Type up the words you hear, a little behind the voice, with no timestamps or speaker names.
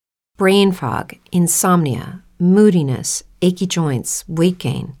brain fog, insomnia, moodiness, achy joints, weight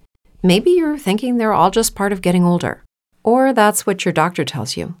gain. Maybe you're thinking they're all just part of getting older, or that's what your doctor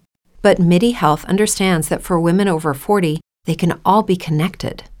tells you. But MIDI Health understands that for women over 40, they can all be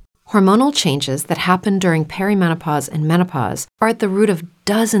connected. Hormonal changes that happen during perimenopause and menopause are at the root of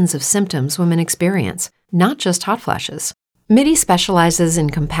dozens of symptoms women experience, not just hot flashes. MIDI specializes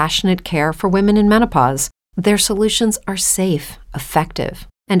in compassionate care for women in menopause. Their solutions are safe, effective,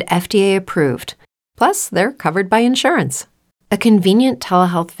 and FDA approved. Plus, they're covered by insurance. A convenient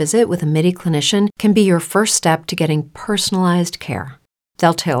telehealth visit with a MIDI clinician can be your first step to getting personalized care.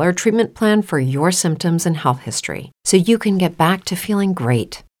 They'll tailor a treatment plan for your symptoms and health history, so you can get back to feeling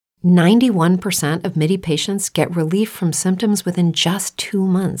great. 91% of MIDI patients get relief from symptoms within just 2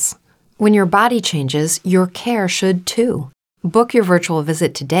 months. When your body changes, your care should too. Book your virtual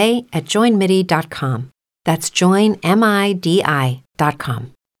visit today at joinmidi.com. That's joinmidi.com.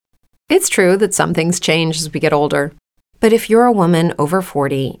 It's true that some things change as we get older. But if you're a woman over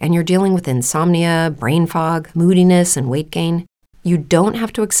 40 and you're dealing with insomnia, brain fog, moodiness, and weight gain, you don't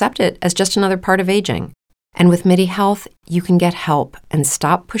have to accept it as just another part of aging. And with MIDI Health, you can get help and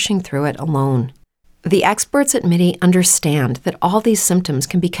stop pushing through it alone. The experts at MIDI understand that all these symptoms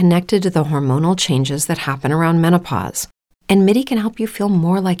can be connected to the hormonal changes that happen around menopause, and MIDI can help you feel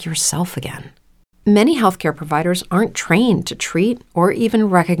more like yourself again. Many healthcare providers aren't trained to treat or even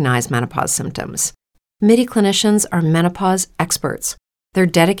recognize menopause symptoms. MIDI clinicians are menopause experts. They're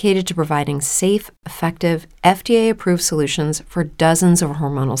dedicated to providing safe, effective, FDA-approved solutions for dozens of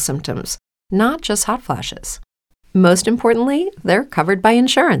hormonal symptoms, not just hot flashes. Most importantly, they're covered by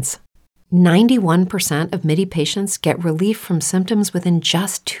insurance. 91% of MIDI patients get relief from symptoms within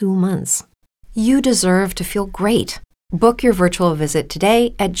just 2 months. You deserve to feel great. Book your virtual visit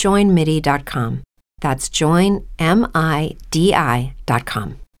today at joinmidi.com. That's joinmidi.com.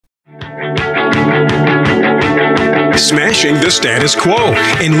 Smashing the status quo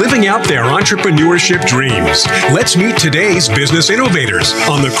and living out their entrepreneurship dreams. Let's meet today's business innovators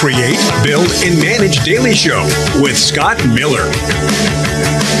on the Create, Build, and Manage Daily Show with Scott Miller.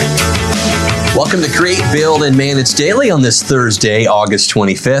 Welcome to Create, Build, and Manage Daily on this Thursday, August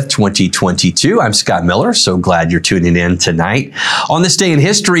 25th, 2022. I'm Scott Miller. So glad you're tuning in tonight. On this day in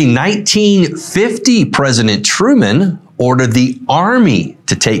history, 1950, President Truman ordered the Army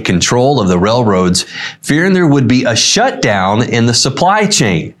to take control of the railroads, fearing there would be a shutdown in the supply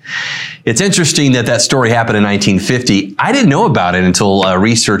chain. It's interesting that that story happened in 1950. I didn't know about it until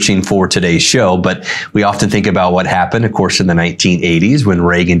researching for today's show, but we often think about what happened, of course, in the 1980s when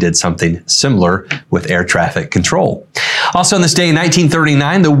Reagan did something similar with air traffic control. Also on this day in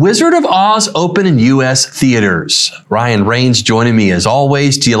 1939, The Wizard of Oz opened in U.S. theaters. Ryan Rains joining me as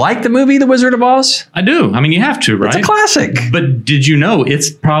always. Do you like the movie The Wizard of Oz? I do. I mean, you have to, right? It's a classic. But did you know it's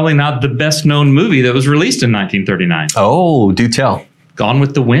probably not the best known movie that was released in 1939? Oh, do tell. Gone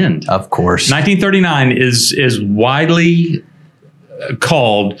with the Wind. Of course. 1939 is widely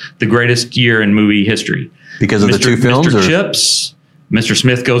called the greatest year in movie history. Because of the two films? Mr. Chips, Mr.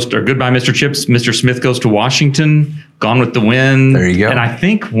 Smith Goes to, or Goodbye, Mr. Chips, Mr. Smith Goes to Washington, Gone with the Wind. There you go. And I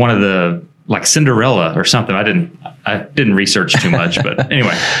think one of the, like Cinderella or something. I didn't research too much, but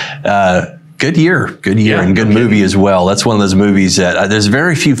anyway. Good year, yeah, and good movie as well. That's one of those movies that there's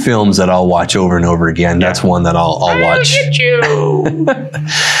very few films that I'll watch over and over again. Yeah. That's one that I'll watch. Look at you.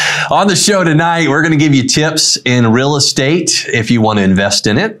 On the show tonight, we're going to give you tips in real estate if you want to invest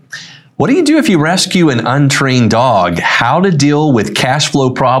in it. What do you do if you rescue an untrained dog? How to deal with cash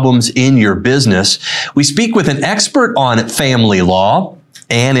flow problems in your business. We speak with an expert on family law.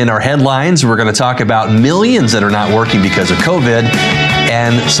 And in our headlines, we're going to talk about millions that are not working because of COVID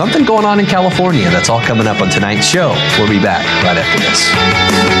and something going on in California. That's all coming up on tonight's show. We'll be back right after this.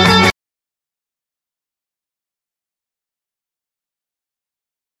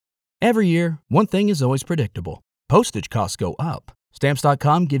 Every year, one thing is always predictable. Postage costs go up.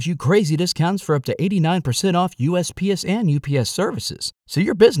 Stamps.com gives you crazy discounts for up to 89% off USPS and UPS services, so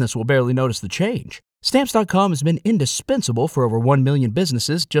your business will barely notice the change. Stamps.com has been indispensable for over 1 million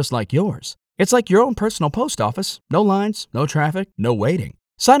businesses just like yours. It's like your own personal post office. No lines, no traffic, no waiting.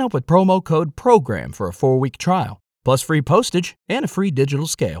 Sign up with promo code PROGRAM for a 4-week trial, plus free postage and a free digital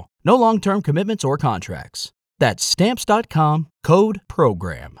scale. No long-term commitments or contracts. That's Stamps.com, code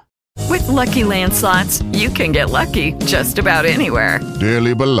PROGRAM. With Lucky Land Slots, you can get lucky just about anywhere.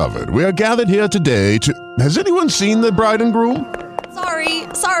 Dearly beloved, we are gathered here today to... Has anyone seen the bride and groom?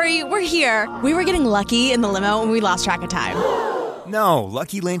 Sorry, we're here. We were getting lucky in the limo and we lost track of time. No,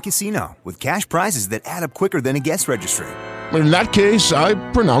 Lucky Land Casino, with cash prizes that add up quicker than a guest registry. In that case, I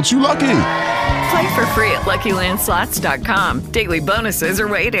pronounce you lucky. Play for free at LuckyLandSlots.com. Daily bonuses are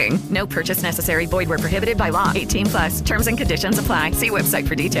waiting. No purchase necessary. Void where prohibited by law. 18 plus. Terms and conditions apply. See website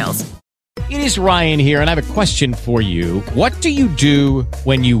for details. It is Ryan here, and I have a question for you. What do you do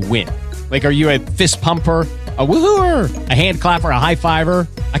when you win? Like, are you a fist pumper, a woohooer, a hand clapper, a high fiver?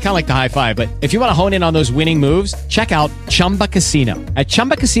 I kind of like the high five, but if you want to hone in on those winning moves, check out Chumba Casino. At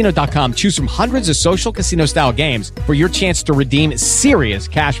ChumbaCasino.com, choose from hundreds of social casino-style games for your chance to redeem serious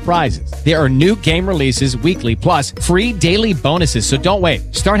cash prizes. There are new game releases weekly, plus free daily bonuses, so don't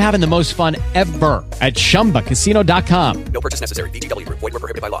wait. Start having the most fun ever at ChumbaCasino.com. No purchase necessary. VGW. Void where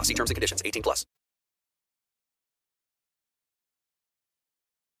prohibited by law. See terms and conditions. 18 plus.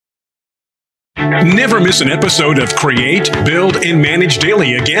 Never miss an episode of Create, Build, and Manage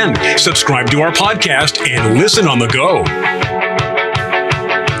Daily again. Subscribe to our podcast and listen on the go.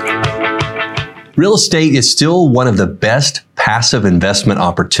 Real estate is still one of the best passive investment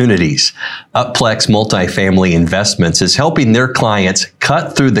opportunities. Upplex Multifamily Investments is helping their clients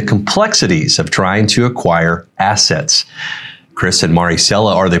cut through the complexities of trying to acquire assets. Chris and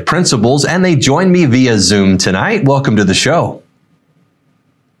Maricela are the principals, and they join me via Zoom tonight. Welcome to the show.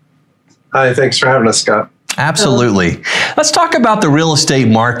 Hi, thanks for having us, Scott. Absolutely. Let's talk about the real estate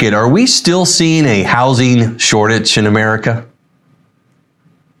market. Are we still seeing a housing shortage in America?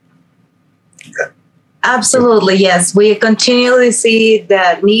 Absolutely, yes. We continually see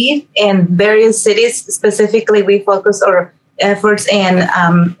the need in various cities. Specifically, we focus our efforts in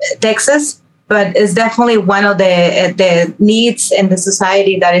Texas, but it's definitely one of the needs in the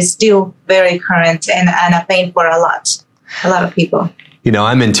society that is still very current and a pain for a lot of people. You know,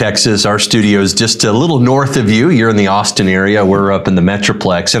 I'm in Texas. Our studio is just a little north of you. You're in the Austin area. We're up in the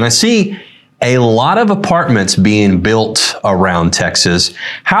Metroplex. And I see a lot of apartments being built around Texas.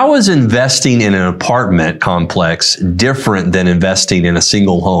 How is investing in an apartment complex different than investing in a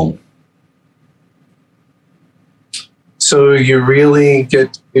single home? So you really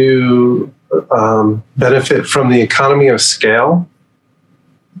get to benefit from the economy of scale.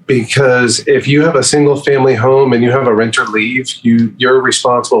 Because if you have a single family home and you have a renter leave, you're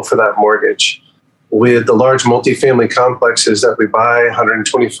responsible for that mortgage. With the large multifamily complexes that we buy,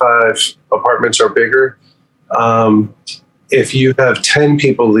 125 apartments or bigger, if you have 10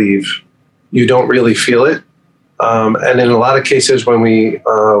 people leave, you don't really feel it. And in a lot of cases, when we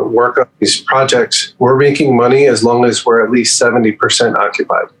work on these projects, we're making money as long as we're at least 70%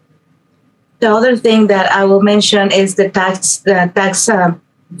 occupied. The other thing that I will mention is the tax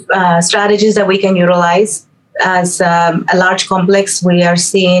strategies that we can utilize. As a large complex, we are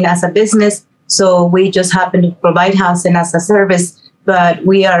seen as a business, so we just happen to provide housing as a service, but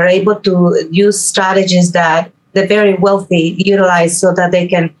we are able to use strategies that the very wealthy utilize so that they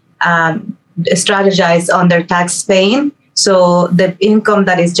can strategize on their tax paying. So the income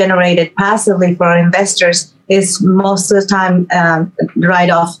that is generated passively for our investors is most of the time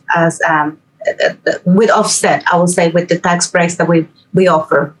write-off as with offset, I would say, with the tax breaks that we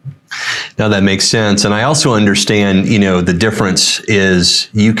offer. Now that makes sense. And I also understand, the difference is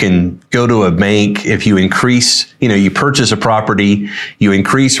you can go to a bank if you increase, you purchase a property, you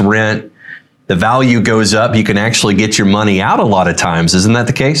increase rent, the value goes up, you can actually get your money out a lot of times. Isn't that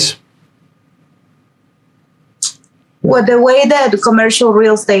the case? Well, the way that commercial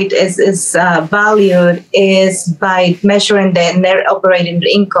real estate is valued is by measuring the net operating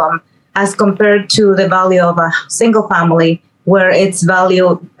income as compared to the value of a single family, where it's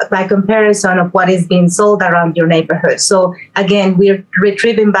valued by comparison of what is being sold around your neighborhood. So again, we're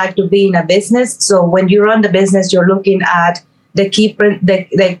retrieving back to being a business. So when you run the business, you're looking at the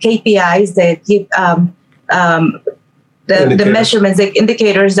KPIs, the measurements, the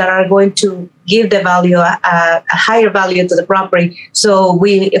indicators that are going to give the value a higher value to the property. So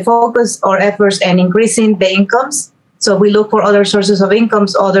we focus our efforts on increasing the incomes. So we look for other sources of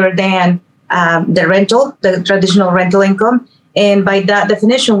incomes other than the traditional rental income. And by that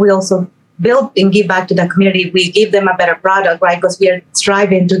definition, we also build and give back to the community. We give them a better product, right? Because we are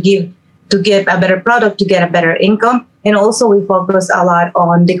striving to get a better product, to get a better income. And also we focus a lot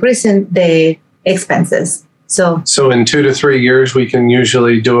on decreasing the expenses. So in 2 to 3 years, we can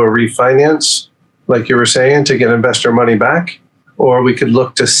usually do a refinance, like you were saying, to get investor money back. Or we could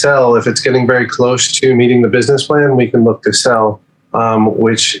look to sell. If it's getting very close to meeting the business plan, we can look to sell,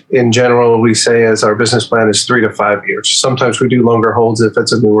 which in general we say as our business plan is 3 to 5 years. Sometimes we do longer holds if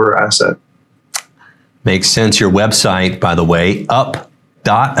it's a newer asset. Makes sense. Your website, by the way, up-plex.com.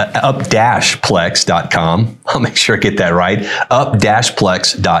 I'll make sure I get that right.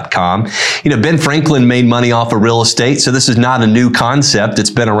 Up-plex.com. Ben Franklin made money off of real estate, so this is not a new concept. It's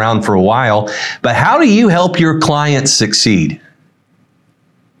been around for a while. But how do you help your clients succeed?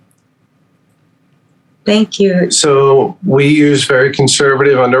 Thank you. So we use very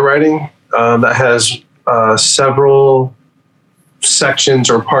conservative underwriting that has several sections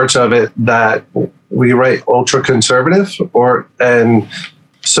or parts of it that we write ultra conservative, and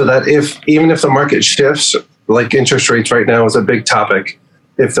so that even if the market shifts, like interest rates right now is a big topic,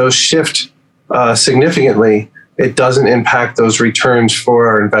 if those shift significantly, it doesn't impact those returns for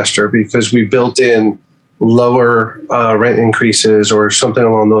our investor because we built in lower rent increases or something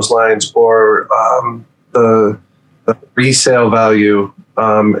along those lines, or the resale value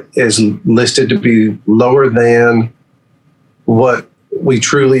is listed to be lower than what we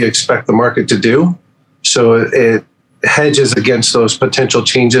truly expect the market to do. So it hedges against those potential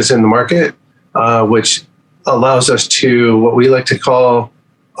changes in the market, which allows us to, what we like to call,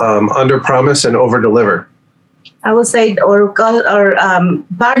 under promise and over deliver. I would say our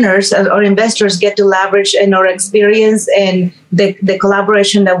partners or investors get to leverage in our experience and the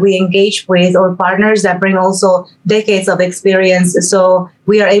collaboration that we engage with our partners that bring also decades of experience. So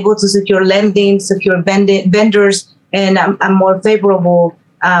we are able to secure lending, secure vendors, and a more favorable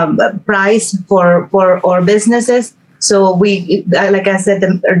price for our businesses. So we, like I said,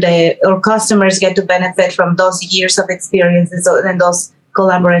 our customers get to benefit from those years of experiences and those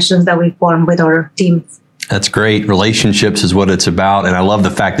collaborations that we form with our teams. That's great. Relationships is what it's about. And I love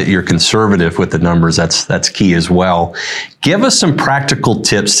the fact that you're conservative with the numbers. That's key as well. Give us some practical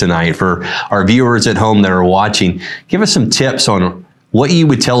tips tonight for our viewers at home that are watching. Give us some tips on what you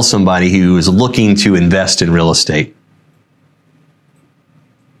would tell somebody who is looking to invest in real estate.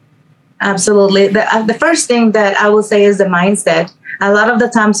 Absolutely. The first thing that I will say is the mindset. A lot of the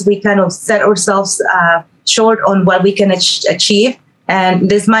times we kind of set ourselves short on what we can achieve. And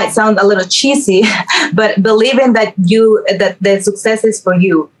this might sound a little cheesy, but believing that the success is for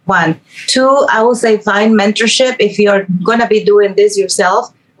you. 1, 2, I will say find mentorship if you're going to be doing this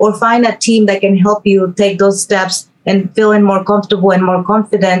yourself, or find a team that can help you take those steps and feeling more comfortable and more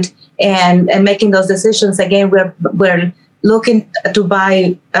confident and making those decisions. Again, we're looking to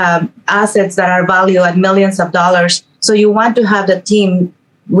buy assets that are valued at millions of dollars. So you want to have the team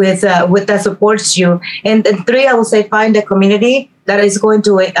with that supports you. And 3, I will say find a community that is going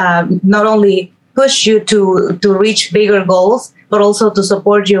to not only push you to reach bigger goals, but also to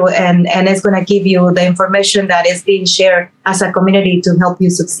support you, and it's going to give you the information that is being shared as a community to help you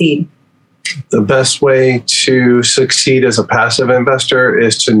succeed. The best way to succeed as a passive investor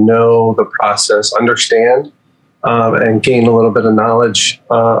is to know the process, understand, and gain a little bit of knowledge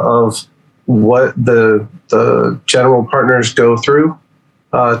of what the general partners go through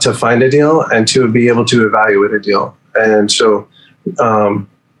to find a deal and to be able to evaluate a deal. And so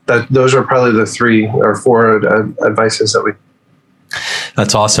those are probably the 3 or 4 advices that we.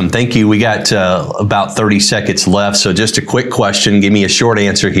 That's awesome. Thank you. We got about 30 seconds left. So just a quick question. Give me a short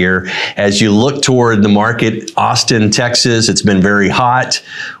answer here. As you look toward the market, Austin, Texas, it's been very hot.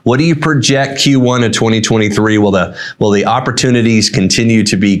 What do you project Q1 of 2023? Will the opportunities continue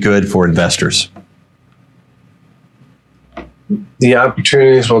to be good for investors? The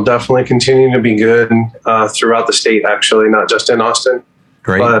opportunities will definitely continue to be good throughout the state, actually, not just in Austin.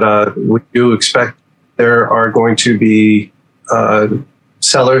 Great. But we do expect there are going to be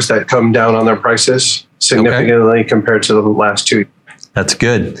sellers that come down on their prices significantly compared to the last 2 years. That's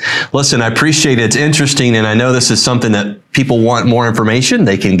good. Listen, I appreciate it. It's interesting, and I know this is something that people want more information.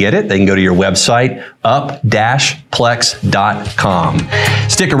 They can get it. They can go to your website, up-plex.com.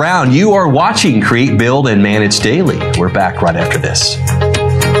 Stick around. You are watching Create, Build, and Manage Daily. We're back right after this.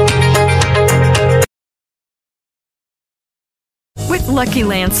 With Lucky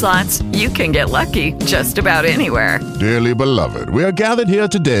Land Slots, you can get lucky just about anywhere. Dearly beloved, we are gathered here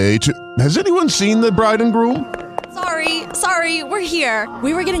today to... Has anyone seen the bride and groom? Sorry, we're here.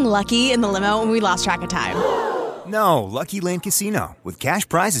 We were getting lucky in the limo and we lost track of time. No, Lucky Land Casino, with cash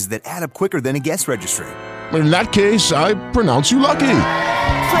prizes that add up quicker than a guest registry. In that case, I pronounce you lucky.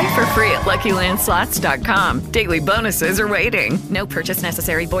 Play for free at LuckyLandSlots.com. Daily bonuses are waiting. No purchase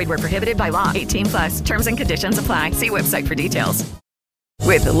necessary. Void where prohibited by law. 18+. Terms and conditions apply. See website for details.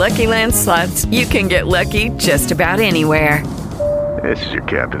 With the Lucky Land Slots, you can get lucky just about anywhere. This is your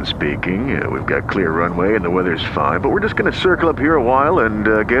captain speaking. We've got clear runway and the weather's fine, but we're just going to circle up here a while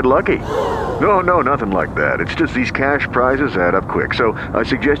and get lucky. No, nothing like that. It's just these cash prizes add up quick. So I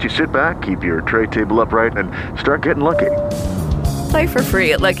suggest you sit back, keep your tray table upright, and start getting lucky. Play for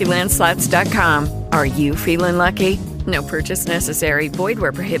free at LuckyLandSlots.com. Are you feeling lucky? No purchase necessary. Void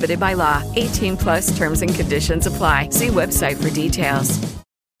where prohibited by law. 18+ terms and conditions apply. See website for details.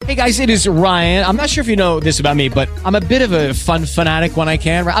 Hey guys, it is Ryan. I'm not sure if you know this about me, but I'm a bit of a fun fanatic when I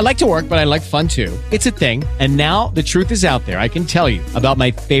can. I like to work, but I like fun too. It's a thing. And now the truth is out there. I can tell you about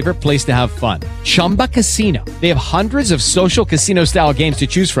my favorite place to have fun. Chumba Casino. They have hundreds of social casino style games to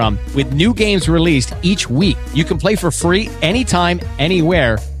choose from with new games released each week. You can play for free anytime,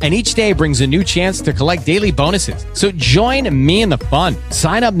 anywhere. And each day brings a new chance to collect daily bonuses. So join me in the fun.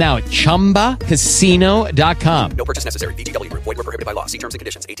 Sign up now at ChumbaCasino.com. No purchase necessary. VGW Group. Void where prohibited by law. See terms and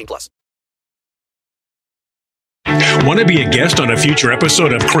conditions. 18+. Want to be a guest on a future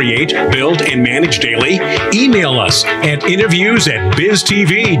episode of Create, Build, and Manage Daily? Email us at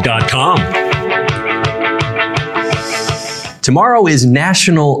interviews@biztv.com. Tomorrow is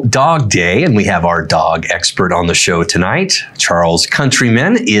National Dog Day, and we have our dog expert on the show tonight. Charles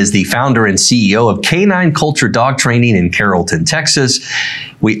Countryman is the founder and CEO of Canine Culture Dog Training in Carrollton, Texas.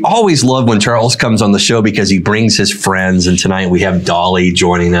 We always love when Charles comes on the show because he brings his friends, and tonight we have Dolly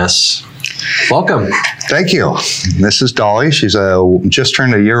joining us. Welcome. Thank you. This is Dolly. She's just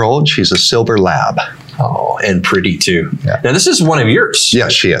turned a year old. She's a silver lab. Oh, and pretty too. Yeah. Now, this is one of yours.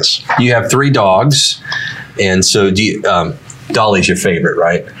 Yes, she is. You have 3 dogs, and so do you, Dolly's your favorite,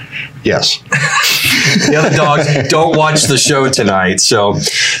 right? Yes. The other dogs don't watch the show tonight. So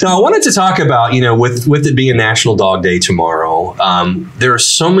now I wanted to talk about, with it being National Dog Day tomorrow, there are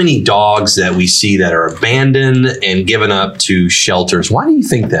so many dogs that we see that are abandoned and given up to shelters. Why do you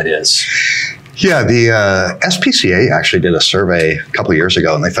think that is? Yeah, the SPCA actually did a survey a couple of years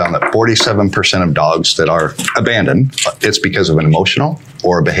ago, and they found that 47% of dogs that are abandoned, it's because of an emotional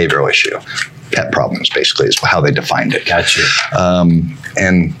or a behavioral issue. Pet problems, basically, is how they defined it. Gotcha.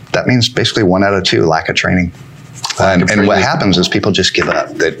 And that means basically 1 out of 2 lack of training. And what happens is people just give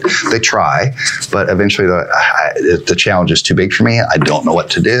up. They try, but eventually the challenge is too big for me. I don't know what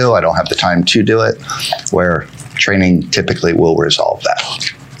to do. I don't have the time to do it, where training typically will resolve that.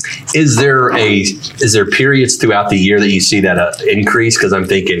 Is there periods throughout the year that you see that increase? Because I'm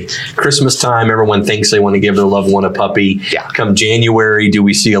thinking Christmas time, everyone thinks they want to give their loved one a puppy. Yeah. Come January, do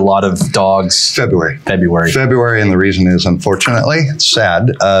we see a lot of dogs? February, and the reason is, unfortunately, it's sad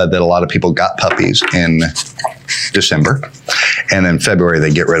that a lot of people got puppies in December, and then February they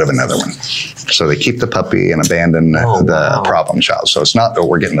get rid of another one. So they keep the puppy and abandon the problem child. So it's not that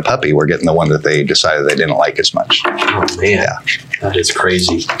we're getting the puppy, we're getting the one that they decided they didn't like as much. Oh, man. Yeah. That is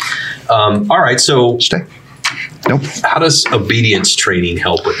crazy. All right, so Nope. How does obedience training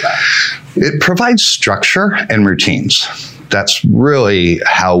help with that? It provides structure and routines. That's really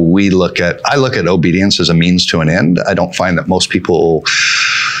how I look at obedience as a means to an end. I don't find that most people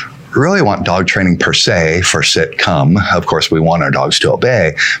really want dog training per se for sit, come. Of course, we want our dogs to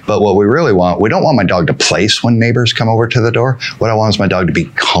obey, but what we really want, we don't want my dog to place when neighbors come over to the door. What I want is my dog to be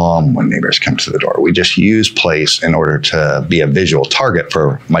calm when neighbors come to the door. We just use place in order to be a visual target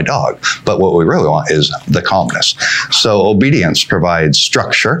for my dog, but what we really want is the calmness. So obedience provides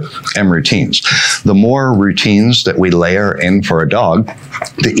structure and routines. The more routines that we layer in for a dog,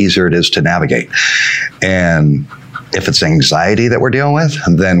 the easier it is to navigate. And if it's anxiety that we're dealing with,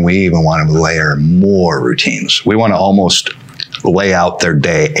 then we even want to layer more routines. We want to almost lay out their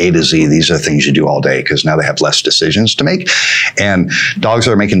day A to Z. These are things you do all day, because now they have less decisions to make. And dogs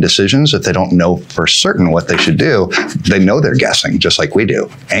are making decisions. If they don't know for certain what they should do, they know they're guessing, just like we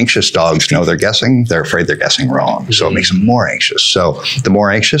do. Anxious dogs know they're guessing. They're afraid they're guessing wrong. So it makes them more anxious. So the more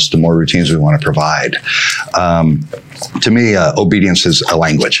anxious, the more routines we want to provide. To me, obedience is a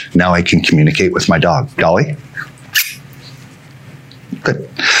language. Now I can communicate with my dog. Dolly? Good.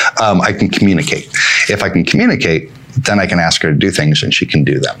 I can communicate. If I can communicate, then I can ask her to do things and she can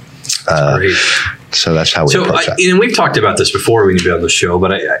do them. So that's how we approach that. And we've talked about this before when you've been on the show,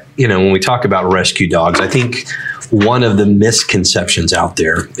 but when we talk about rescue dogs, I think one of the misconceptions out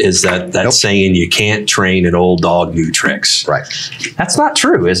there is that saying you can't train an old dog new tricks. Right. That's not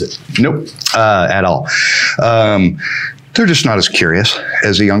true, is it? Nope, at all. They're just not as curious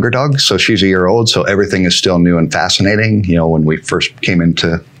as a younger dog. So she's a year old, so everything is still new and fascinating. When we first came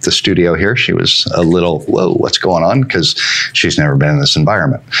into the studio here, she was a little, whoa, what's going on? Because she's never been in this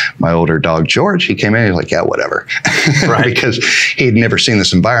environment. My older dog, George, he came in, he was like, yeah, whatever. Right. Because he'd never seen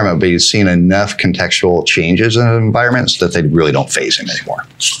this environment, but he'd seen enough contextual changes in environments that they really don't faze him anymore.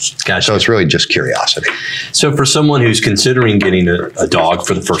 Gotcha. So it's really just curiosity. So for someone who's considering getting a dog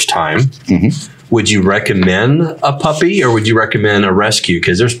for the first time, would you recommend a puppy or would you recommend a rescue?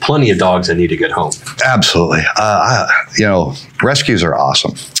 Because there's plenty of dogs that need a good home. Absolutely. Rescues are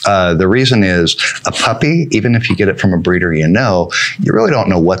awesome. The reason is a puppy, even if you get it from a breeder you really don't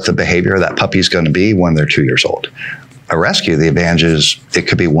know what the behavior of that puppy is going to be when they're 2 years old. a rescue, the advantage is it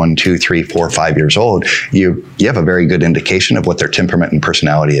could be 1, 2, 3, 4, 5 years old. You have a very good indication of what their temperament and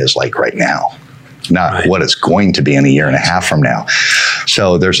personality is like right now, not what it's going to be in a year and a half from now.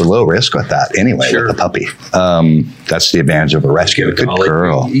 So there's a low risk with that anyway, with the puppy. That's the advantage of a rescue. Good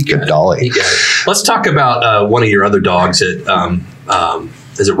girl. Good Dolly. Let's talk about one of your other dogs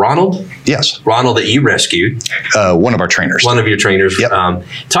is it Ronald? Yes. Ronald that you rescued. One of our trainers. One of your trainers. Yep.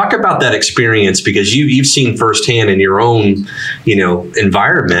 Talk about that experience, because you've seen firsthand in your own,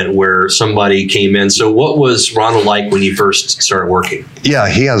 environment where somebody came in. So what was Ronald like when you first started working? Yeah,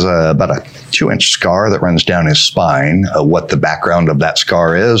 he has about a 2-inch scar that runs down his spine. What the background of that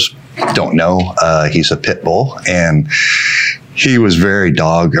scar is, don't know. He's a pit bull, and he was very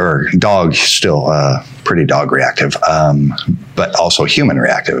still pretty dog reactive, but also human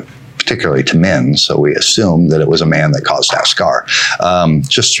reactive, particularly to men. So we assumed that it was a man that caused that scar.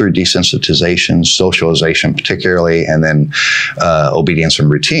 Just through desensitization, socialization particularly, and then obedience and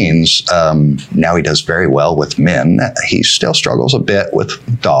routines, now he does very well with men. He still struggles a bit with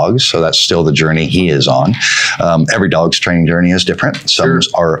dogs, so that's still the journey he is on. Every dog's training journey is different.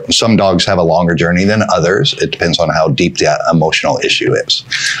 Some dogs have a longer journey than others. It depends on how deep that emotional issue is.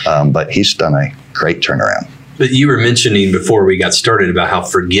 But he's done a great turnaround. But you were mentioning before we got started about how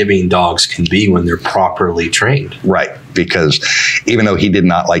forgiving dogs can be when they're properly trained. Right, because even though he did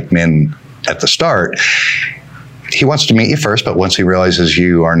not like men at the start, he wants to meet you first, but once he realizes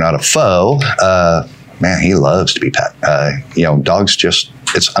you are not a foe, man, he loves to be pet. Dogs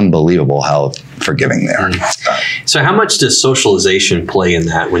it's unbelievable how forgiving they are. So how much does socialization play in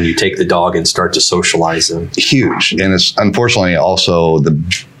that when you take the dog and start to socialize them? Huge. And it's unfortunately also the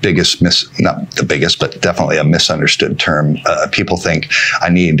biggest, not the biggest, but definitely a misunderstood term. People think I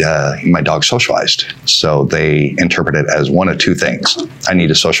need my dog socialized. So they interpret it as one of two things. I need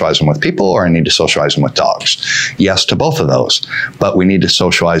to socialize them with people, or I need to socialize them with dogs. Yes to both of those, but we need to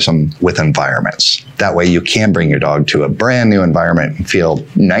socialize them with environments. That way you can bring your dog to a brand new environment and feel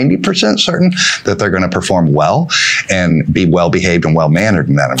 90% certain that they're going to perform well and be well behaved and well mannered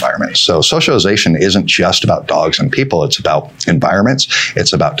in that environment. So socialization isn't just about dogs and people. It's about environments.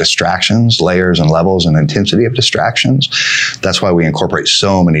 It's about distractions, layers and levels and intensity of distractions. That's why we incorporate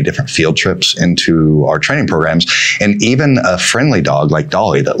so many different field trips into our training programs. And even a friendly dog like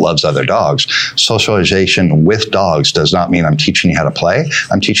Dolly that loves other dogs, socialization with dogs does not mean I'm teaching you how to play.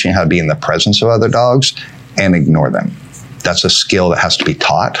 I'm teaching you how to be in the presence of other dogs and ignore them. That's a skill that has to be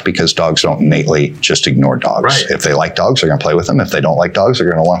taught, because dogs don't innately just ignore dogs. Right. If they like dogs, they're going to play with them. If they don't like dogs, they're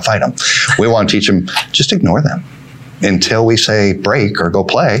going to want to fight them. We want to teach them, just ignore them until we say break or go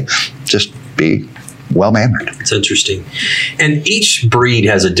play. Just be well-mannered. It's interesting. And each breed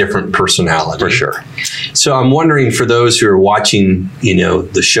has a different personality. For sure. So I'm wondering, for those who are watching,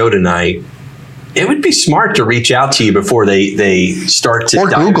 the show tonight, it would be smart to reach out to you before they start to. Or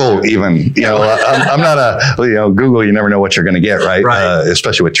Google even. I'm not Google, you never know what you're going to get, right?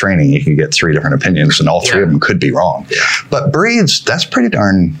 Especially with training, you can get 3 different opinions and all 3 of them could be wrong. Yeah. But breeds, that's pretty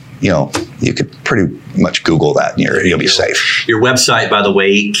darn, you could pretty much Google that and you'll be safe. Your website, by the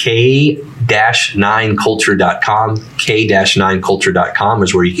way, k-9culture.com, k-9culture.com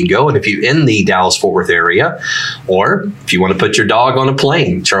is where you can go. And if you're in the Dallas-Fort Worth area, or if you want to put your dog on a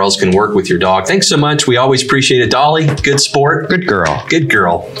plane, Charles can work with your dog. Thanks so much. We always appreciate it. Dolly, good sport. Good girl. Good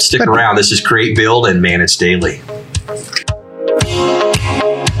girl. Stick around. This is Create, Build, and Manage Daily.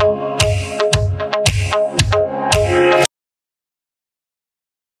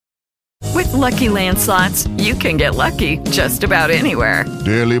 With Lucky Land Slots, you can get lucky just about anywhere.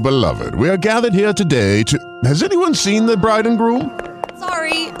 Dearly beloved, we are gathered here today to... Has anyone seen the bride and groom?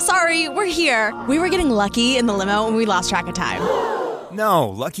 Sorry, we're here. We were getting lucky in the limo and we lost track of time. No,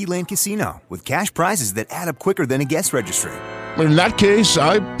 Lucky Land Casino, with cash prizes that add up quicker than a guest registry. In that case,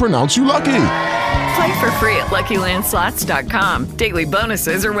 I pronounce you lucky. Play for free at LuckyLandSlots.com. Daily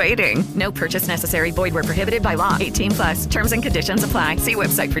bonuses are waiting. No purchase necessary. Void where prohibited by law. 18+. Terms and conditions apply. See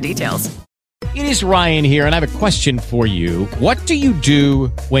website for details. It is Ryan here, and I have a question for you. What do you do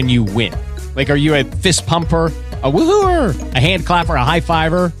when you win? Like, are you a fist pumper, a woohooer, a hand clapper, a high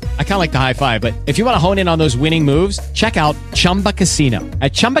fiver? I kind of like the high five, but if you want to hone in on those winning moves, check out Chumba Casino.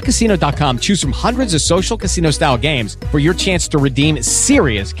 At ChumbaCasino.com, choose from hundreds of social casino-style games for your chance to redeem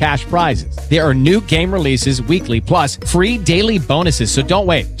serious cash prizes. There are new game releases weekly, plus free daily bonuses, so don't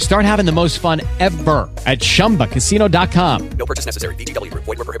wait. Start having the most fun ever at ChumbaCasino.com. No purchase necessary. VGW. Void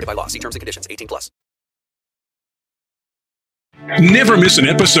where prohibited by law. See terms and conditions. 18+. Never miss an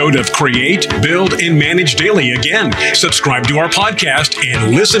episode of Create, Build, and Manage Daily again. Subscribe to our podcast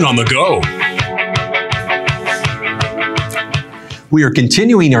and listen on the go. We are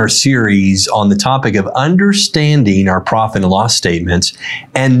continuing our series on the topic of understanding our profit and loss statements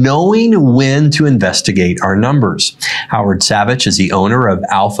and knowing when to investigate our numbers. Howard Savage is the owner of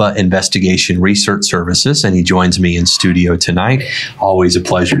Alpha Investigation Research Services, and he joins me in studio tonight. Always a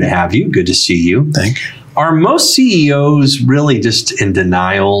pleasure to have you. Good to see you. Thank you. Are most CEOs really just in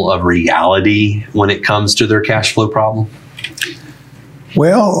denial of reality when it comes to their cash flow problem?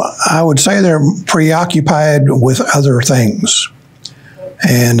 Well, I would say they're preoccupied with other things.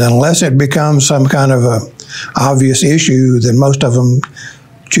 And unless it becomes some kind of a obvious issue, then most of them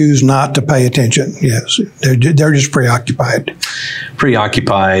choose not to pay attention. Yes, they're just preoccupied.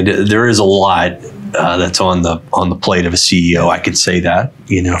 Preoccupied. There is a lot that's on the plate of a CEO. I could say that,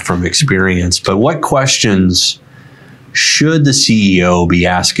 from experience. But what questions should the CEO be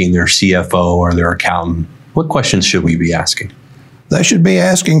asking their CFO or their accountant? What questions should we be asking? They should be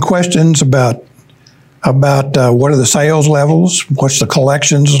asking questions about what are the sales levels, what's the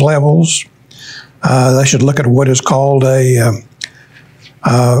collections levels. They should look at what is called a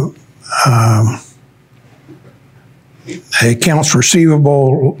accounts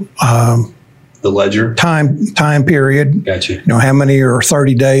receivable. The ledger? Time period. Gotcha. How many are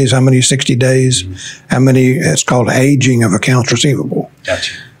 30 days, how many 60 days, how many, it's called aging of accounts receivable.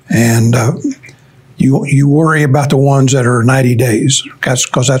 Gotcha. And you worry about the ones that are 90 days,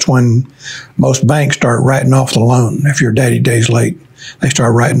 because that's when most banks start writing off the loan. If you're 90 days late, they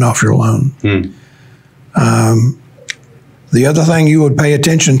start writing off your loan. The other thing you would pay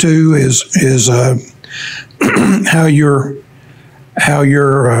attention to is how your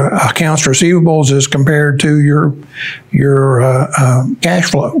accounts receivables is compared to your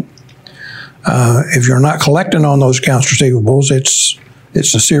cash flow. If you're not collecting on those accounts receivables, it's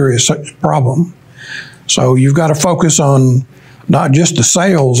a serious problem. So you've got to focus on not just the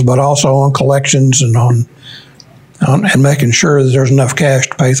sales, but also on collections and on making sure that there's enough cash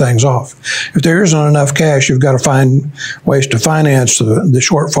to pay things off. If there isn't enough cash, you've got to find ways to finance the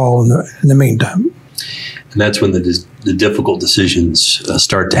shortfall in the meantime. And that's when the difficult decisions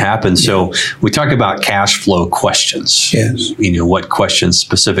start to happen. So we talk about cash flow questions. Yes. What questions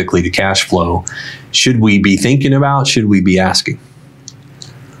specifically to cash flow should we be thinking about? Should we be asking?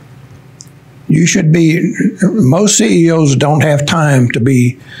 Most CEOs don't have time to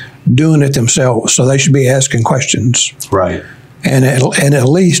be doing it themselves, so they should be asking questions. Right. And at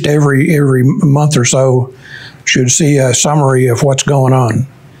least every month or so should see a summary of what's going on,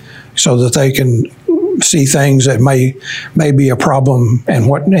 so that they can see things that may be a problem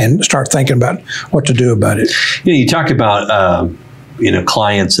and start thinking about what to do about it. You talk about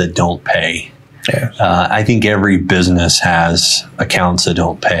clients that don't pay. Yes. I think every business has accounts that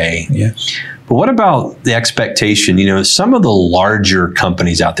don't pay. Yes. But what about the expectation? Some of the larger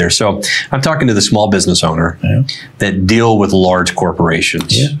companies out there. So I'm talking to the small business owner that deal with large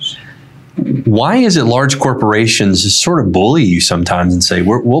corporations. Yes. Why is it large corporations sort of bully you sometimes and say,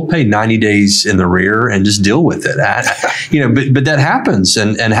 we'll pay 90 days in the rear and just deal with it? But that happens.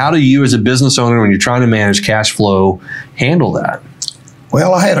 And how do you as a business owner, when you're trying to manage cash flow, handle that?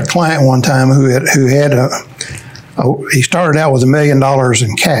 Well, I had a client one time who he started out with $1 million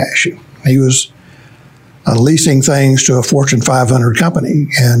in cash. He was leasing things to a Fortune 500 company,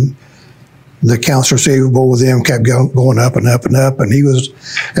 and the accounts receivable with them kept going up and up and up, and he was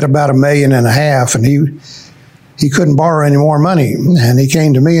at about $1.5 million, and he couldn't borrow any more money. And he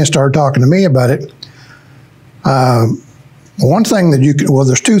came to me and started talking to me about it. One thing that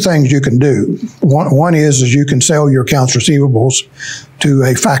there's two things you can do. One is you can sell your accounts receivables to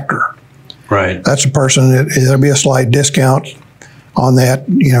a factor. Right. That's a person that there'll be a slight discount on that,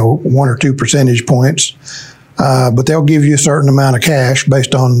 1 or 2 percentage points, but they'll give you a certain amount of cash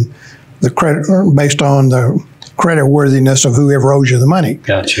based on the credit worthiness of whoever owes you the money.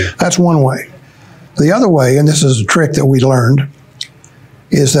 Gotcha. That's one way. The other way, and this is a trick that we learned,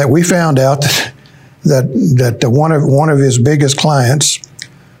 is that we found out that one of his biggest clients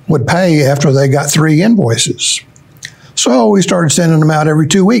would pay after they got 3 invoices. So we started sending them out every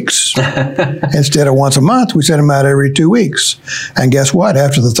 2 weeks. Instead of once a month, we sent them out every 2 weeks. And guess what?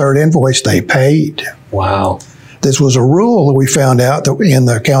 After the 3rd invoice, they paid. Wow. This was a rule that we found out that in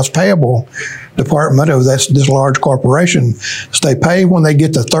the accounts payable department of this large corporation. So they pay when they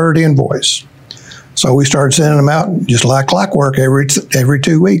get the 3rd invoice. So we started sending them out just like clockwork every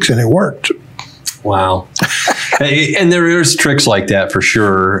 2 weeks, and it worked. Wow. And there's tricks like that for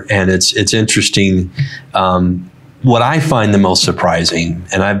sure. And it's interesting. What I find the most surprising,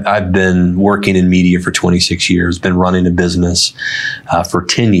 and I've been working in media for 26 years, been running a business for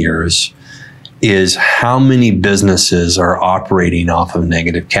 10 years, is how many businesses are operating off of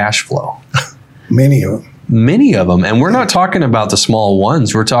negative cash flow. Many of them. many of them. And we're not talking about the small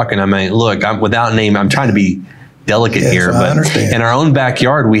ones. We're talking, I mean, look, without name, I'm trying to be delicate here, but in our own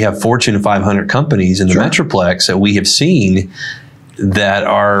backyard, we have Fortune 500 companies in the Metroplex that we have seen that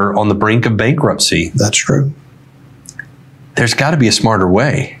are on the brink of bankruptcy. That's true. There's got to be a smarter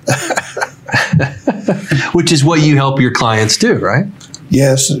way, which is what you help your clients do, right?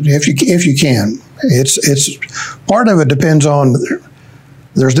 Yes, if you can. It's part of it depends on.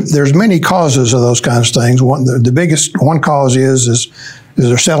 There's many causes of those kinds of things. The biggest cause is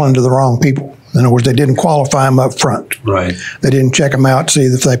they're selling to the wrong people. In other words, they didn't qualify them up front. Right. They didn't check them out to see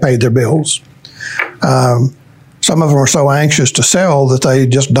if they paid their bills. Some of them are so anxious to sell that they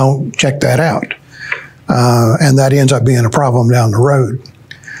just don't check that out, and that ends up being a problem down the road.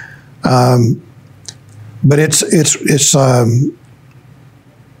 But it's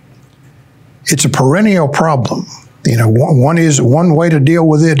a perennial problem. You know, one way to deal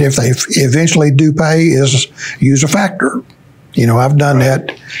with it if they eventually do pay is use a factor. You know, I've done that,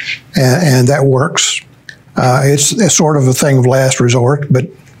 and that works. It's sort of a thing of last resort, but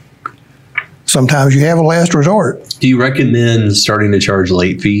sometimes you have a last resort. Do you recommend starting to charge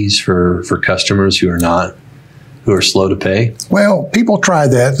late fees for customers who are slow to pay? Well, people try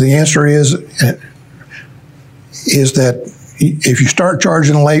that. The answer is that if you start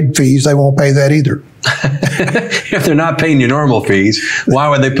charging late fees, they won't pay that either. If they're not paying your normal fees, why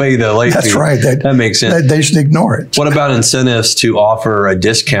would they pay the late fee? That's right. That makes sense. They just ignore it. What about incentives to offer a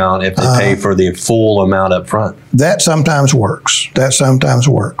discount if they pay for the full amount up front? That sometimes works.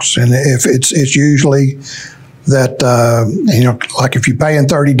 And if it's usually that, like if you pay in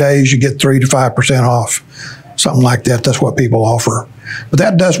 30 days, you get 3 to 5% off, something like that. That's what people offer. But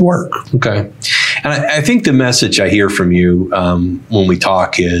that does work. Okay. And I think the message I hear from you when we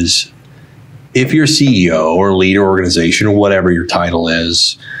talk is, if you're CEO or leader organization or whatever your title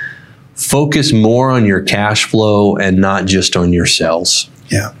is, focus more on your cash flow and not just on your sales.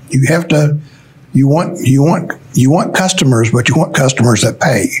 Yeah, you have to. You want customers, but you want customers that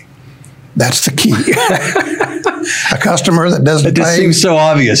pay. That's the key. A customer that doesn't pay. It just seems so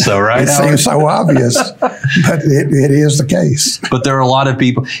obvious, though, right? It seems so obvious, but it is the case. But there are a lot of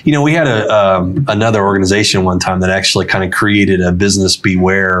people. You know, we had another organization one time that actually kind of created a business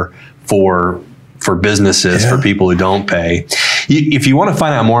beware for businesses, for people who don't pay. If you want to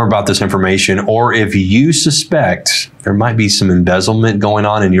find out more about this information, or if you suspect there might be some embezzlement going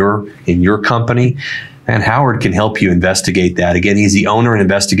on in your company, and Howard can help you investigate that. Again, he's the owner and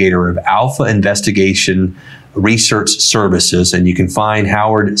investigator of Alpha Investigation Research Services, and you can find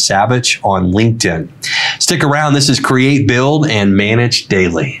Howard Savage on LinkedIn. Stick around. This is Create, Build, and Manage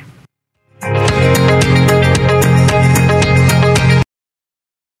Daily.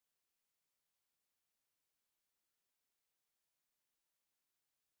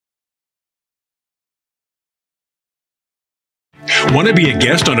 Want to be a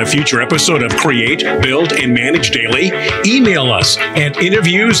guest on a future episode of Create, Build, and Manage Daily? Email us at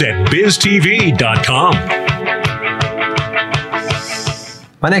interviews@biztv.com.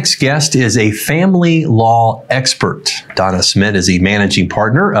 My next guest is a family law expert. Donna Smith is the managing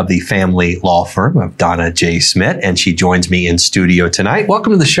partner of the family law firm of Donna J. Smith, and she joins me in studio tonight.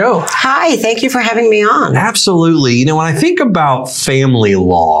 Welcome to the show. Hi, thank you for having me on. Absolutely. You know, when I think about family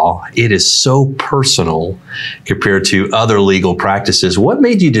law, it is so personal compared to other legal practices. What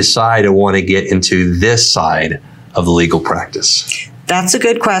made you decide to want to get into this side of the legal practice? That's a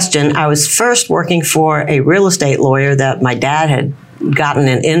good question. I was first working for a real estate lawyer that my dad had gotten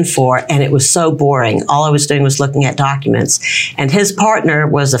an in for, and it was so boring. All I was doing was looking at documents. And his partner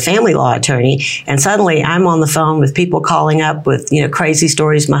was a family law attorney, and suddenly I'm on the phone with people calling up with, crazy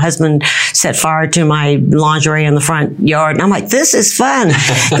stories. My husband set fire to my lingerie in the front yard, and I'm like, this is fun.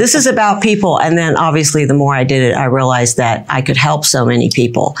 This is about people. And then obviously the more I did it, I realized that I could help so many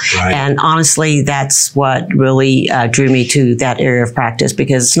people. Right. And honestly, that's what really drew me to that area of practice,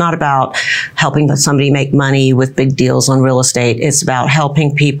 because it's not about helping somebody make money with big deals on real estate. It's about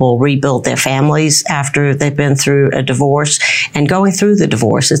helping people rebuild their families after they've been through a divorce and going through the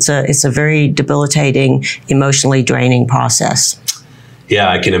divorce. It's a very debilitating, emotionally draining process. Yeah,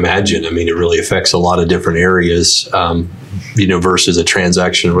 I can imagine. I mean, it really affects a lot of different areas, versus a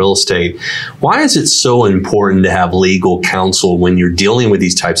transaction in real estate. Why is it so important to have legal counsel when you're dealing with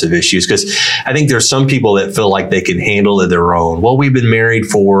these types of issues? Because I think there's some people that feel like they can handle it their own. Well, we've been married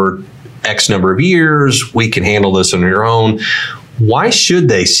for X number of years. We can handle this on our own. Why should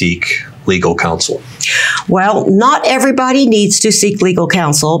they seek legal counsel? Well, not everybody needs to seek legal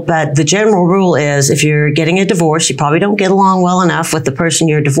counsel, but the general rule is if you're getting a divorce, you probably don't get along well enough with the person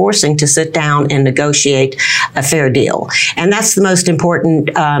you're divorcing to sit down and negotiate a fair deal. And that's the most important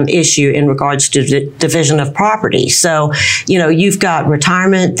issue in regards to division of property. So, you've got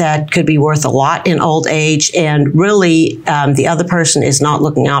retirement that could be worth a lot in old age, and really the other person is not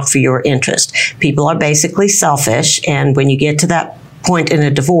looking out for your interest. People are basically selfish, and when you get to that point in a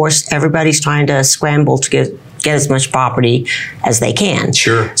divorce, everybody's trying to scramble to get as much property as they can.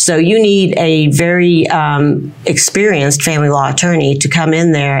 Sure. So you need a very experienced family law attorney to come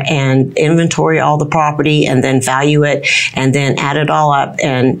in there and inventory all the property and then value it and then add it all up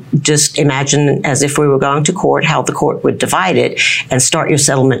and just imagine as if we were going to court how the court would divide it and start your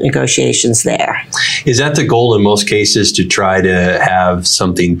settlement negotiations there. Is that the goal in most cases, to try to have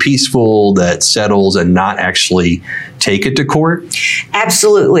something peaceful that settles and not actually take it to court?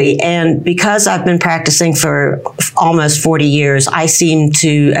 Absolutely. And because I've been practicing for almost 40 years, I seem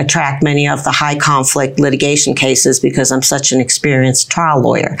to attract many of the high conflict litigation cases because I'm such an experienced trial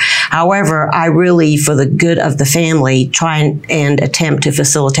lawyer. However, I really, for the good of the family, try and attempt to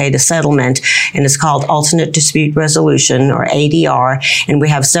facilitate a settlement, and it's called alternate dispute resolution, or ADR. And we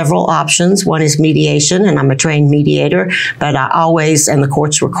have several options. One is mediation, and I'm a trained mediator, but I always, and the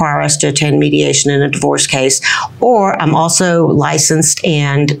courts require us to attend mediation in a divorce case, or I'm also licensed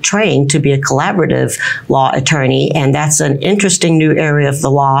and trained to be a collaborative law attorney, and that's an interesting new area of the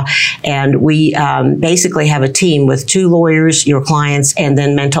law. And we basically have a team with 2 lawyers, your clients, and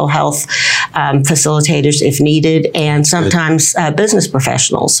then mental health facilitators if needed, and sometimes business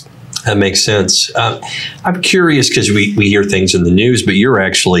professionals. That makes sense. I'm curious because we hear things in the news, but you're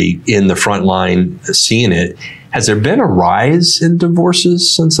actually in the front line seeing it. Has there been a rise in divorces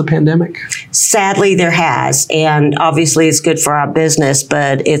since the pandemic? Sadly, there has. And obviously, it's good for our business,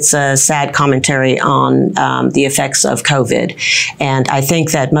 but it's a sad commentary on the effects of COVID. And I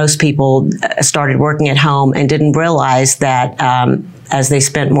think that most people started working at home and didn't realize that as they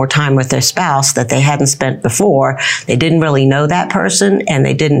spent more time with their spouse that they hadn't spent before, they didn't really know that person and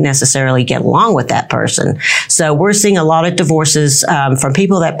they didn't necessarily get along with that person. So we're seeing a lot of divorces from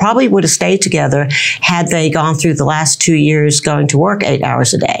people that probably would have stayed together had they gone through the last 2 years going to work 8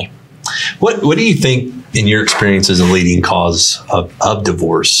 hours a day. What do you think, in your experience, is a leading cause of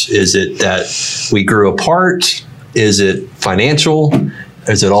divorce? Is it that we grew apart? Is it financial?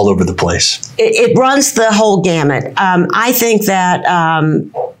 Is it all over the place? It runs the whole gamut. I think that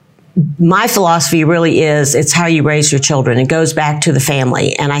my philosophy really is it's how you raise your children. It goes back to the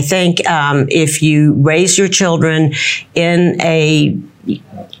family. And I think if you raise your children in a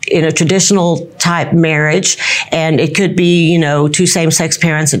traditional type marriage, and it could be, 2 same-sex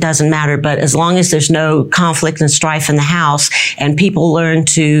parents, it doesn't matter, but as long as there's no conflict and strife in the house and people learn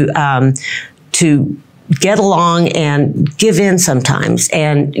to get along and give in sometimes.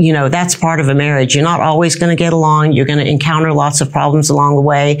 And, that's part of a marriage. You're not always going to get along. You're going to encounter lots of problems along the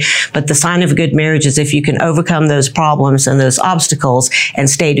way. But the sign of a good marriage is if you can overcome those problems and those obstacles and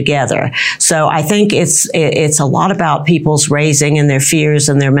stay together. So I think it's a lot about people's raising and their fears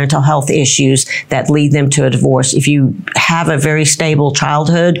and their mental health issues that lead them to a divorce. If you have a very stable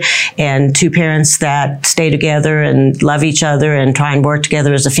childhood and 2 parents that stay together and love each other and try and work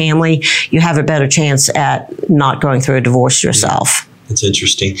together as a family, you have a better chance at not going through a divorce yourself. That's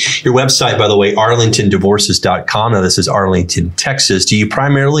interesting. Your website, by the way, arlingtondivorces.com. Now, this is Arlington, Texas. Do you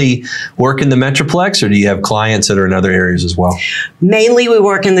primarily work in the Metroplex, or do you have clients that are in other areas as well? Mainly, we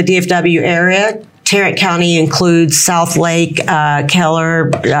work in the DFW area. Tarrant County includes South Lake,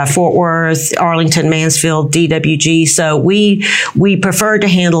 Keller, Fort Worth, Arlington, Mansfield, DWG. So we prefer to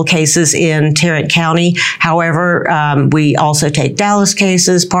handle cases in Tarrant County. However, we also take Dallas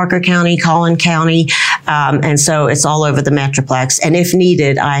cases, Parker County, Collin County, and so it's all over the Metroplex. And if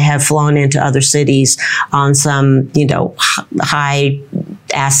needed, I have flown into other cities on some, high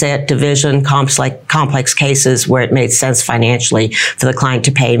asset division complex cases where it made sense financially for the client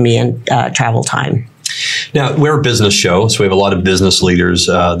to pay me in travel time. Now, we're a business show, so we have a lot of business leaders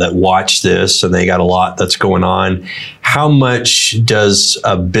that watch this, and they got a lot that's going on. How much does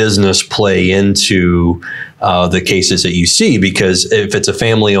a business play into the cases that you see? Because if it's a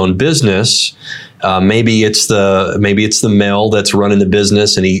family-owned business, maybe it's the male that's running the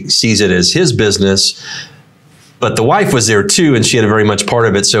business, and he sees it as his business. But the wife was there too, and she had a very much part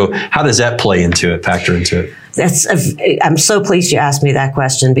of it. So how does that factor into it? I'm so pleased you asked me that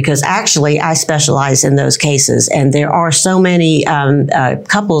question, because actually I specialize in those cases, and there are so many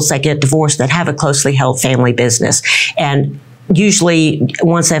couples that get divorced that have a closely held family business. And usually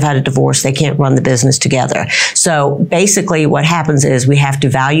once they've had a divorce, they can't run the business together. So basically what happens is we have to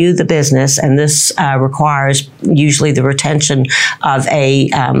value the business, and this requires usually the retention of a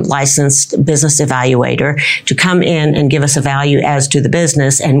licensed business evaluator to come in and give us a value as to the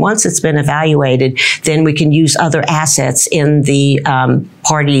business. And once it's been evaluated, then we can use other assets in the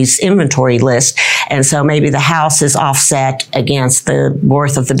party's inventory list. And so maybe the house is offset against the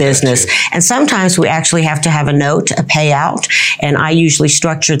worth of the business. And sometimes we actually have to have a note, a payout. And I usually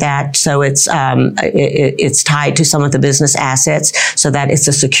structure that so it's tied to some of the business assets, so that it's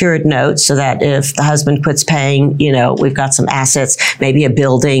a secured note, so that if the husband quits paying, we've got some assets, maybe a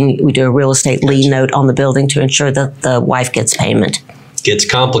building, we do a real estate lien note on the building to ensure that the wife gets payment. Gets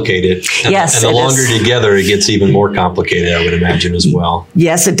complicated. Yes. And the longer together, it gets even more complicated, I would imagine, as well.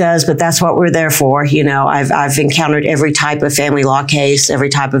 Yes, it does. But that's what we're there for. I've encountered every type of family law case, every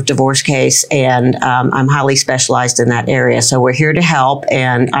type of divorce case, and I'm highly specialized in that area. So we're here to help,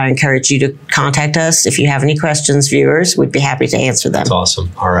 and I encourage you to contact us if you have any questions, viewers. We'd be happy to answer them. That's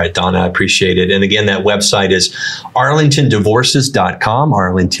awesome. All right, Donna, I appreciate it. And again, that website is arlingtondivorces.com.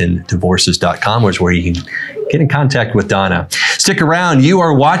 arlingtondivorces.com is where you can get in contact with Donna. Stick around. You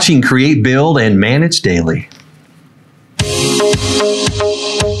are watching Create, Build, and Manage Daily.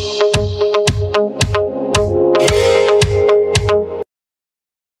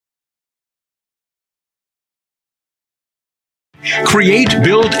 Create,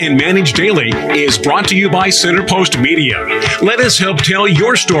 Build, and Manage Daily is brought to you by Centerpost Media. Let us help tell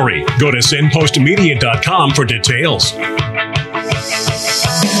your story. Go to centerpostmedia.com for details.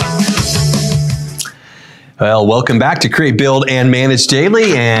 Well, welcome back to Create, Build, and Manage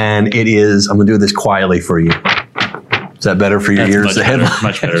Daily. And it is, I'm going to do this quietly for you. Is that better for your ears?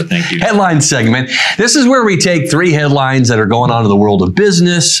 Much better, thank you. Headline segment. This is where we take 3 headlines that are going on in the world of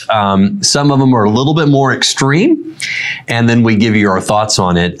business. Some of them are a little bit more extreme, and then we give you our thoughts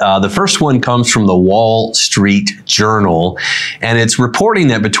on it. The first one comes from the Wall Street Journal, and it's reporting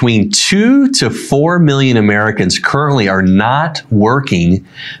that between 2 to 4 million Americans currently are not working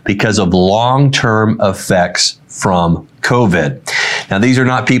because of long-term effects from COVID. Now, these are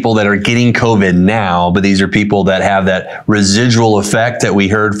not people that are getting COVID now, but these are people that have that residual effect that we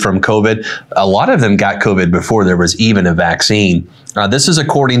heard from COVID. A lot of them got COVID before there was even a vaccine. This is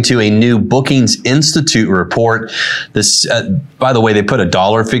according to a new Bookings Institute report. This, by the way, they put a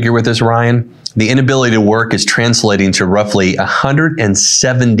dollar figure with this, Ryan. The inability to work is translating to roughly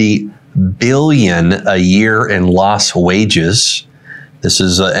 $170 billion a year in lost wages. This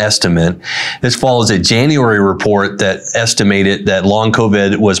is an estimate. This follows a January report that estimated that long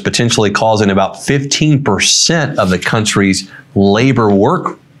COVID was potentially causing about 15% of the country's labor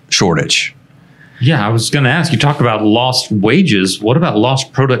work shortage. Yeah, I was going to ask, you talk about lost wages. What about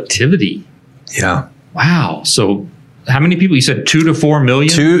lost productivity? Yeah. Wow. So how many people? You said 2 to 4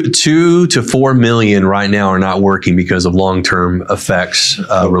 million? 2 to 4 million right now are not working because of long-term effects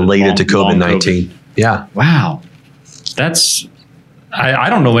related to COVID-19. Yeah. Wow. That's... I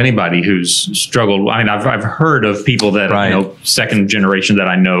don't know anybody who's struggled. I mean, I've heard of people that, second generation that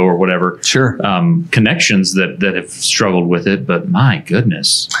I know or whatever. Sure. Connections that have struggled with it. But my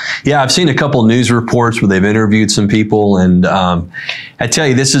goodness. Yeah, I've seen a couple news reports where they've interviewed some people. And I tell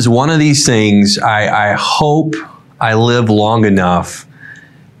you, this is one of these things. I hope I live long enough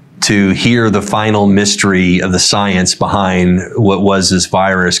to hear the final mystery of the science behind what was this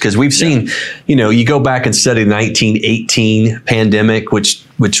virus. Because we've seen, you go back and study the 1918 pandemic, which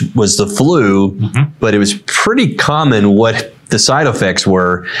was the flu, but it was pretty common what the side effects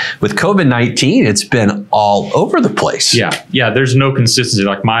were. With COVID-19, it's been all over the place. Yeah, there's no consistency.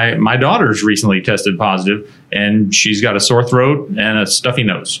 Like my daughter's recently tested positive, and she's got a sore throat and a stuffy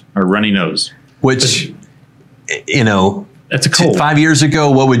nose or runny nose. Which, that's a cold. 5 years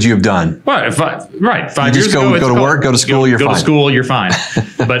ago, what would you have done? Right. 5 years ago, go to work, go to school, you're fine. Go to school, you're fine.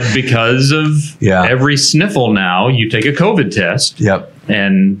 But because of every sniffle now, you take a COVID test. Yep.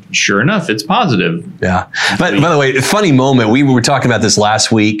 And sure enough, it's positive. Yeah. But by the way, funny moment. We were talking about this last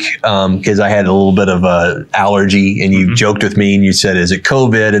week because I had a little bit of a allergy, and you joked with me and you said, "Is it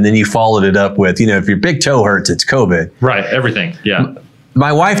COVID?" And then you followed it up with, if your big toe hurts, it's COVID. Right. Everything. Yeah.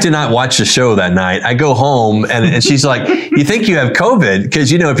 My wife did not watch the show that night. I go home and she's like, "You think you have COVID?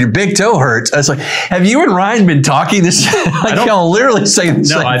 Because, if your big toe hurts." I was like, "Have you and Ryan been talking this?" I'll literally say the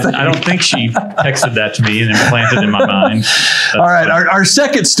same thing. I don't think she texted that to me and implanted in my mind. All right. Our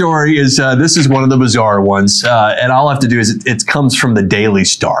second story is, this is one of the bizarre ones. And all I have to do is it comes from the Daily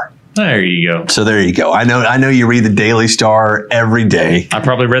Star. There you go. So there you go. I know you read the Daily Star every day. I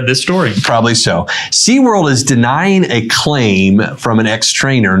probably read this story. Probably so. SeaWorld is denying a claim from an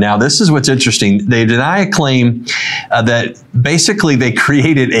ex-trainer. Now, this is what's interesting. They deny a claim that basically they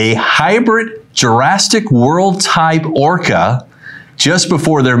created a hybrid Jurassic World type orca just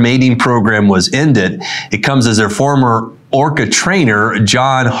before their mating program was ended. It comes as their former orca trainer,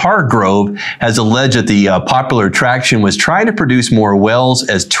 John Hargrove, has alleged that the popular attraction was trying to produce more whales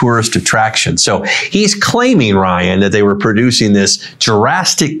as tourist attraction. So he's claiming, Ryan, that they were producing this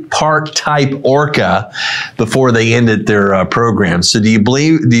Jurassic Park type orca before they ended their program. So do you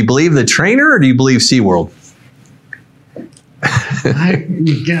believe the trainer, or do you believe SeaWorld?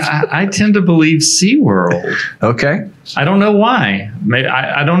 I tend to believe SeaWorld. Okay. I don't know why. Maybe,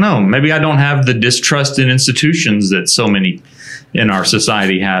 I don't know. Maybe I don't have the distrust in institutions that so many in our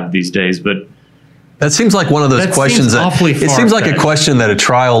society have these days. But that seems like one of those questions it seems like a question that a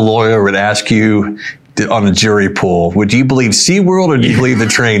trial lawyer would ask you on a jury pool. Would you believe SeaWorld or do you believe the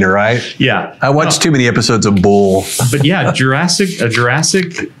trainer, right? Yeah. I watched too many episodes of Bull. But yeah, a Jurassic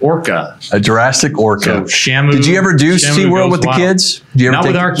orca. A Jurassic orca. So Shamu. Did you ever do SeaWorld with the kids? Not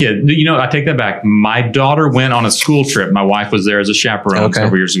with our kid. You know, I take that back. My daughter went on a school trip. My wife was there as a chaperone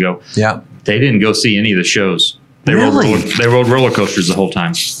several years ago. Yeah. They didn't go see any of the shows. They Really? rode roller coasters the whole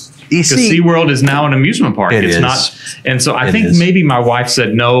time. You Because see, SeaWorld is now an amusement park. It It's is. not. And so I think maybe my wife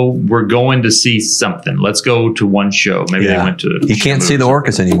said, no, we're going to see something. Let's go to one show. Maybe they went to. You can't see the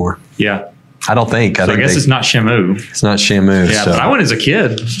orcas anymore. Yeah. I don't think. I guess it's not Shamu. It's not Shamu. Yeah, so. but I went as a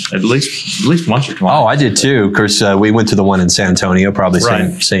kid at least once or twice. Oh, I did too. Of course, we went to the one in San Antonio. Probably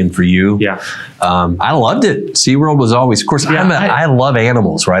same for you. Yeah. I loved it. SeaWorld was always, of course, I love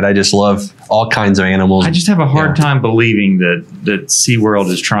animals, right? I just love all kinds of animals. I just have a hard time believing that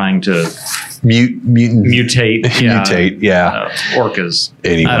SeaWorld is trying to mutate orcas.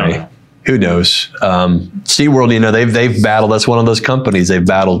 Anyway. Who knows? SeaWorld, you know, they've battled. That's one of those companies. They've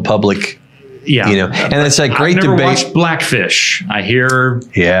battled public. Yeah. You know, and it's that great I've never debate. watched Blackfish. I hear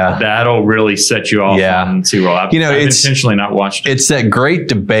that'll really set you off on SeaWorld. I've intentionally not watched it. It's that great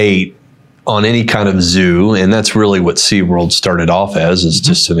debate on any kind of zoo, and that's really what SeaWorld started off as, is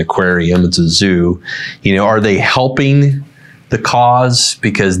just an aquarium. It's a zoo. You know, are they helping the cause?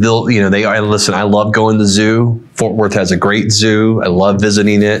 Because listen, I love going to the zoo. Fort Worth has a great zoo. I love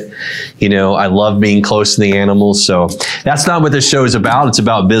visiting it. You know, I love being close to the animals. So that's not what this show is about. It's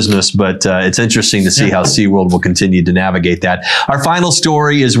about business, but it's interesting to see how SeaWorld will continue to navigate that. Our final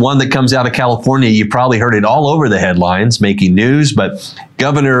story is one that comes out of California. You probably heard it all over the headlines, making news, but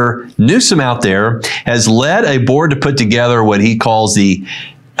Governor Newsom out there has led a board to put together what he calls the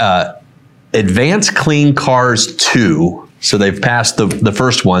Advanced Clean Cars 2. So they've passed the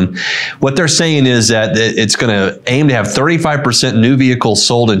first one. What they're saying is that it's going to aim to have 35% new vehicles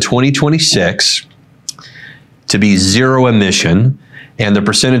sold in 2026 to be zero emission. And the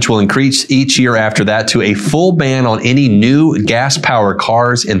percentage will increase each year after that to a full ban on any new gas-powered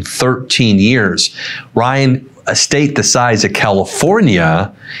cars in 13 years. Ryan, a state the size of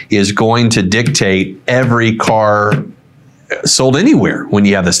California is going to dictate every car sold anywhere when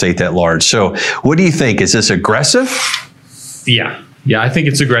you have the state that large. So what do you think? Is this aggressive? Yeah, I think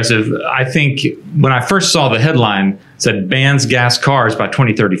it's aggressive. I think when I first saw the headline said bans gas cars by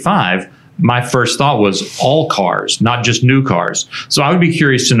 2035, my first thought was all cars, not just new cars. So I would be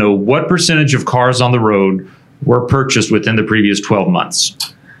curious to know what percentage of cars on the road were purchased within the previous 12 months.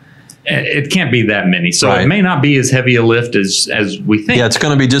 It can't be that many. So it may not be as heavy a lift as we think. Yeah, it's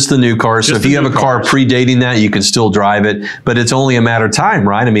going to be just the new cars. So if you have a car predating that, you can still drive it. But it's only a matter of time,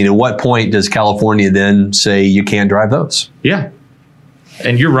 right? I mean, at what point does California then say you can't drive those? Yeah.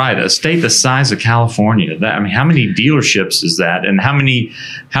 And you're right. A state the size of California, how many dealerships is that? And how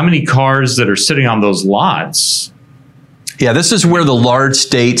many cars that are sitting on those lots? Yeah, this is where the large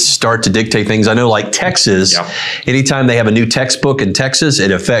states start to dictate things. I know like Texas, anytime they have a new textbook in Texas,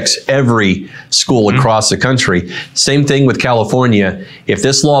 it affects every school across the country. Same thing with California. If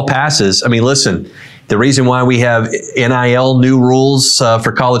this law passes, I mean, listen, the reason why we have NIL new rules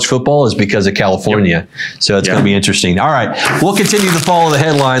for college football is because of California. So it's going to be interesting. All right, we'll continue to follow the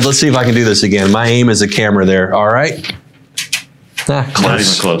headlines. Let's see if I can do this again. My aim is a camera there. All right. Close. Not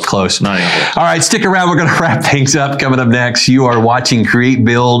even close. Close. Not even close. All right, stick around. We're going to wrap things up. Coming up next, you are watching Create,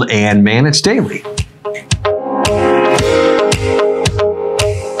 Build, and Manage Daily.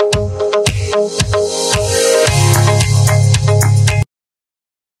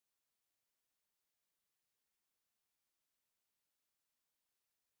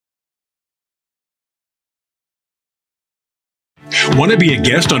 Want to be a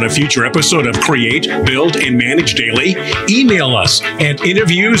guest on a future episode of Create, Build, and Manage Daily? Email us at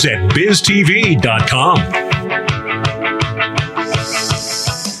interviews@biztv.com.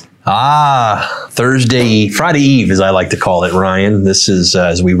 Friday Eve, as I like to call it, Ryan. This is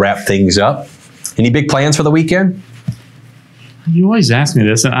as we wrap things up. Any big plans for the weekend? You always ask me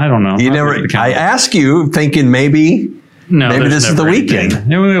this, and I don't know. I ask you thinking maybe this is the weekend.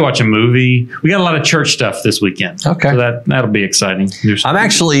 Maybe we watch a movie. We got a lot of church stuff this weekend. Okay. So that'll be exciting. I'm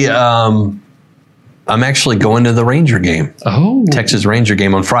actually going to the Ranger game. Oh. Texas Ranger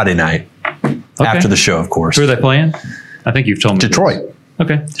game on Friday night. After the show, of course. Who are they playing? I think you've told me. Detroit. This.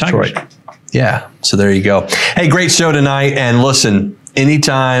 Okay. Detroit. Yeah. So there you go. Hey, great show tonight. And listen,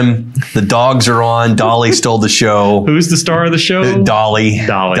 anytime the dogs are on, Dolly stole the show. Who's the star of the show? Dolly.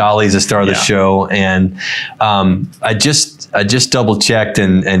 Dolly's the star of the show. And I just double checked,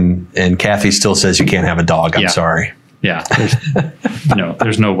 and Kathy still says you can't have a dog. I'm sorry. Yeah.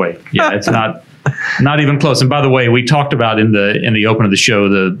 There's no way. Yeah, it's not even close. And by the way, we talked about in the open of the show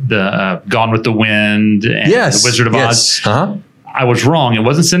the Gone with the Wind and the Wizard of Oz. Uh-huh. I was wrong. It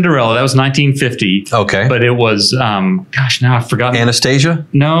wasn't Cinderella. That was 1950. Okay. But it was, now I've forgotten. Anastasia?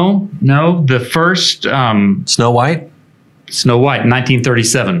 No. The first. Snow White? Snow White,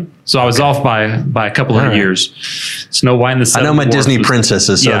 1937. So I was off by a couple of years. Snow White and the Seven I know my Dwarfs Disney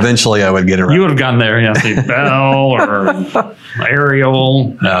princesses, so eventually I would get it right. You would have gotten there. Yeah, see Belle or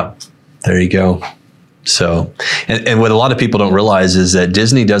Ariel. No. There you go. So, and what a lot of people don't realize is that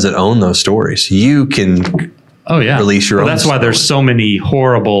Disney doesn't own those stories. You can release your own. That's why there's so many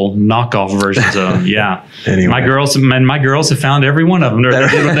horrible knockoff versions of them. Yeah. Anyway. My girls have found every one of them.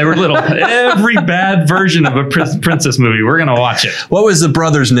 They were little. Every bad version of a princess movie. We're going to watch it. What was the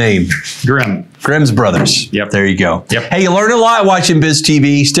brother's name? Grimm's Brothers. Yep. There you go. Yep. Hey, you learn a lot watching Biz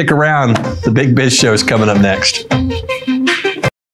TV. Stick around. The Big Biz Show is coming up next.